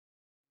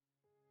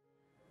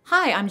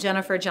Hi, I'm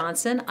Jennifer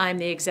Johnson. I'm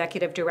the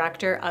Executive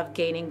Director of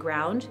Gaining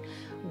Ground.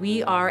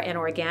 We are an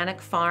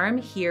organic farm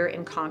here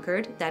in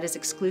Concord that is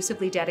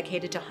exclusively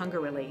dedicated to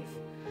hunger relief.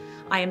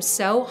 I am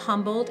so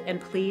humbled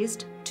and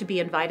pleased to be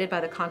invited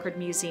by the Concord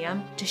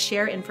Museum to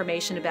share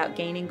information about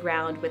Gaining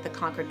Ground with the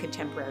Concord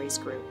Contemporaries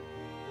Group.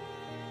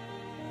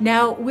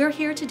 Now, we're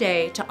here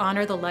today to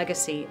honor the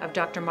legacy of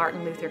Dr.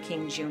 Martin Luther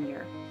King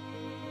Jr.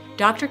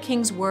 Dr.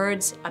 King's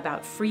words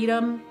about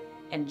freedom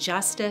and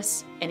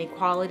justice and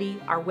equality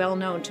are well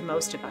known to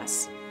most of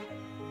us.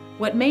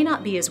 What may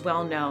not be as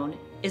well known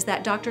is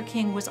that Dr.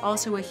 King was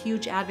also a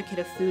huge advocate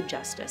of food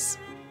justice.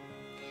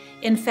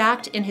 In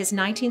fact, in his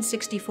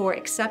 1964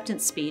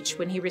 acceptance speech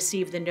when he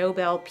received the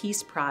Nobel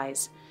Peace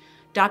Prize,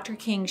 Dr.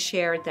 King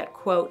shared that,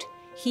 quote,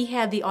 he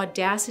had the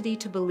audacity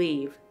to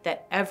believe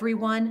that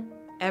everyone,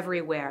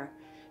 everywhere,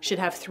 should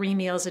have 3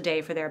 meals a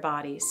day for their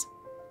bodies.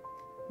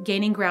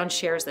 Gaining Ground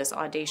shares this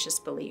audacious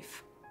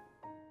belief.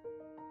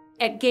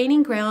 At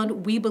Gaining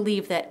Ground, we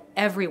believe that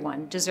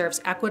everyone deserves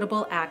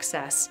equitable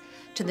access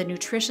to the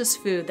nutritious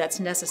food that's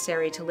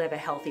necessary to live a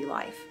healthy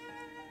life.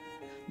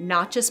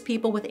 Not just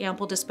people with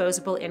ample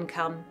disposable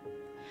income,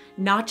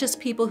 not just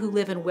people who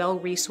live in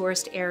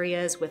well-resourced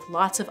areas with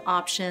lots of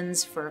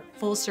options for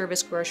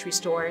full-service grocery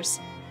stores,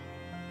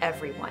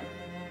 everyone.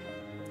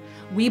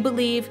 We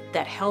believe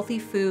that healthy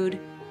food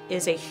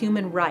is a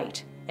human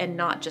right and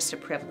not just a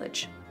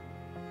privilege.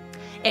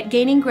 At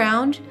Gaining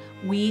Ground,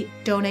 we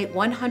donate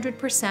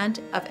 100%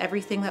 of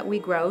everything that we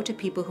grow to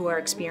people who are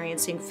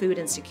experiencing food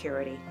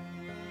insecurity.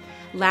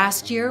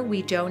 Last year,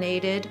 we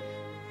donated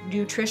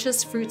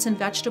nutritious fruits and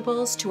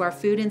vegetables to our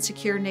food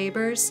insecure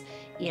neighbors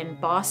in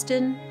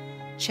Boston,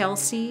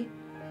 Chelsea,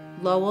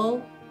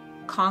 Lowell,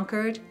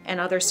 Concord, and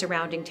other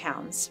surrounding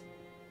towns.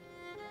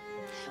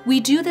 We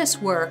do this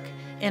work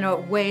in a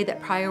way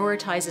that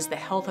prioritizes the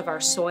health of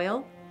our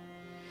soil,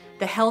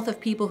 the health of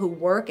people who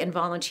work and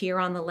volunteer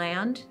on the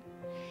land,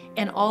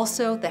 and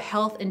also the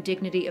health and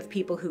dignity of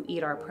people who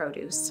eat our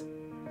produce.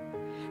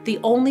 The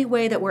only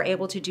way that we're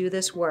able to do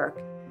this work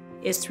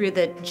is through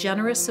the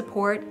generous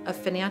support of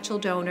financial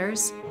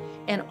donors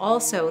and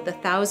also the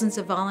thousands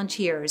of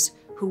volunteers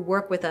who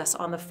work with us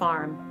on the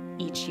farm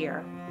each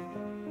year.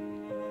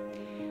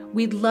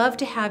 We'd love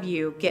to have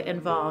you get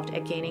involved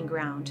at Gaining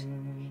Ground.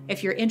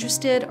 If you're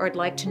interested or would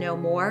like to know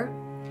more,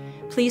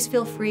 please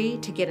feel free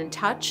to get in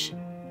touch,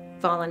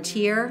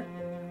 volunteer,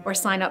 or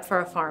sign up for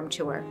a farm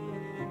tour.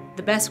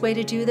 The best way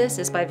to do this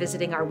is by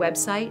visiting our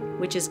website,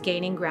 which is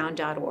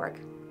gainingground.org.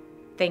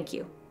 Thank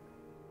you.